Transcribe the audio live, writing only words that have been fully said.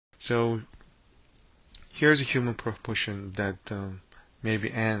So here's a human proportion that maybe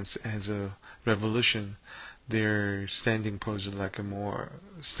ants as a revolution. Their standing pose is like a more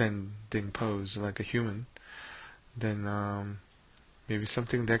standing pose like a human. Then maybe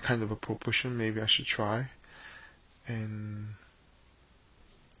something that kind of a proportion. Maybe I should try. And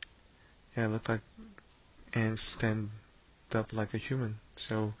yeah, look like ants stand up like a human.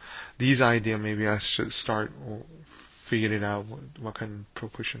 So these idea maybe I should start or figure it out what kind of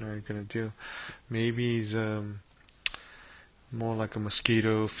proportion are you gonna do. Maybe it's more like a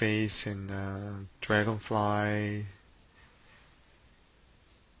mosquito face and dragonfly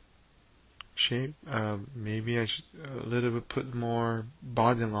shape. Maybe I should a little bit put more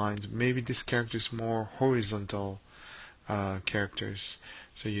body lines. Maybe this character is more horizontal characters.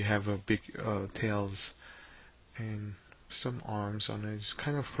 So you have a big tails and some arms on it. It's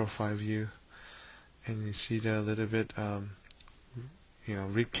kind of profile view, and you see the little bit,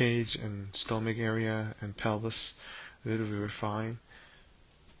 rib cage and stomach area and pelvis, a little bit refined.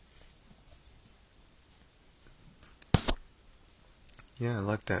 Yeah, I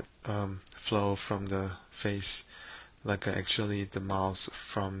like that flow from the face, like actually the mouth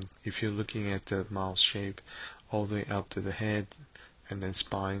from, if you're looking at the mouth shape, all the way up to the head, and then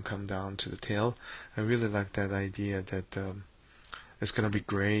spine come down to the tail. I really like that idea that it's gonna be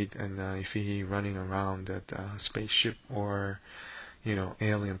great, and if he running around that spaceship or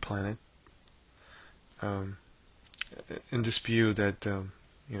alien planet. Um, in this view, that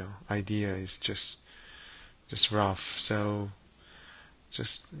idea is just rough. So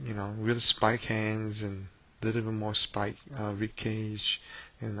just really spike hands and a little bit more spike rib cage,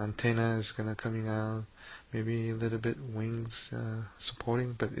 and antenna is gonna coming out. Maybe a little bit wings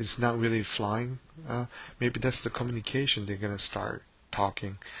supporting, but it's not really flying. Maybe that's the communication. They're gonna start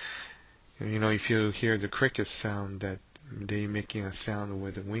talking. If you hear the cricket sound, that they making a sound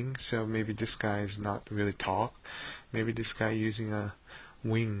with the wing, so maybe this guy is not really talk. Maybe this guy using a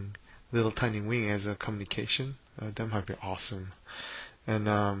wing, little tiny wing as a communication. That might be awesome.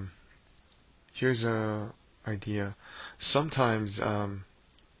 And here's a idea. Sometimes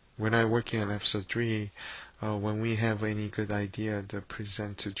when I'm working on episode 3, when we have any good idea to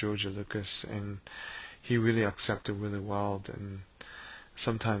present to George Lucas, and he really accepted really well, then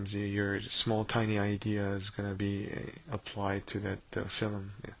sometimes your small tiny idea is gonna be applied to that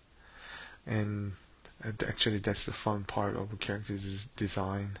film. Yeah. And actually that's the fun part of a character's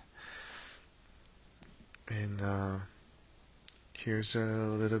design. And here's a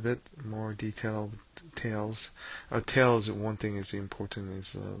little bit more detailed tails. Tails, one thing is important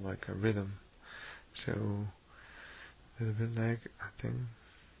is like a rhythm. So a little bit leg, I think.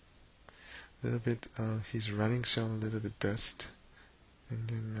 A little bit he's running, so a little bit dust. And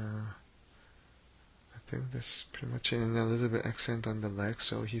then I think that's pretty much it. And a little bit accent on the leg,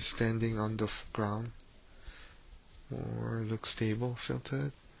 so he's standing on the ground. More look stable,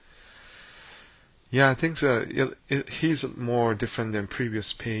 filtered. Yeah, I think so. He's more different than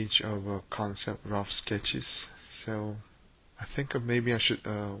previous page of concept rough sketches. So I think maybe I should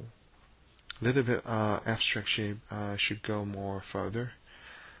little bit abstract shape. Should go more further.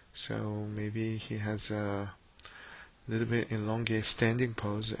 So maybe he has a little bit elongated standing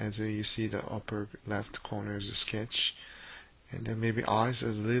pose, as you see the upper left corner is a sketch, and then maybe eyes a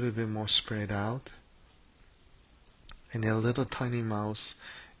little bit more spread out, and then a little tiny mouse,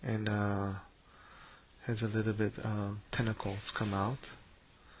 and has a little bit tentacles come out,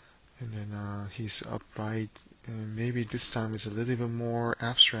 and then he's upright, and maybe this time it's a little bit more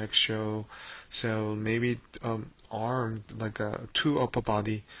abstract show. So maybe arm like a two upper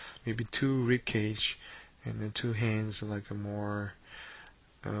body, maybe two rib cage, and then two hands like a more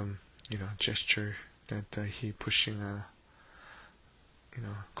gesture that he pushing a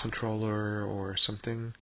controller or something.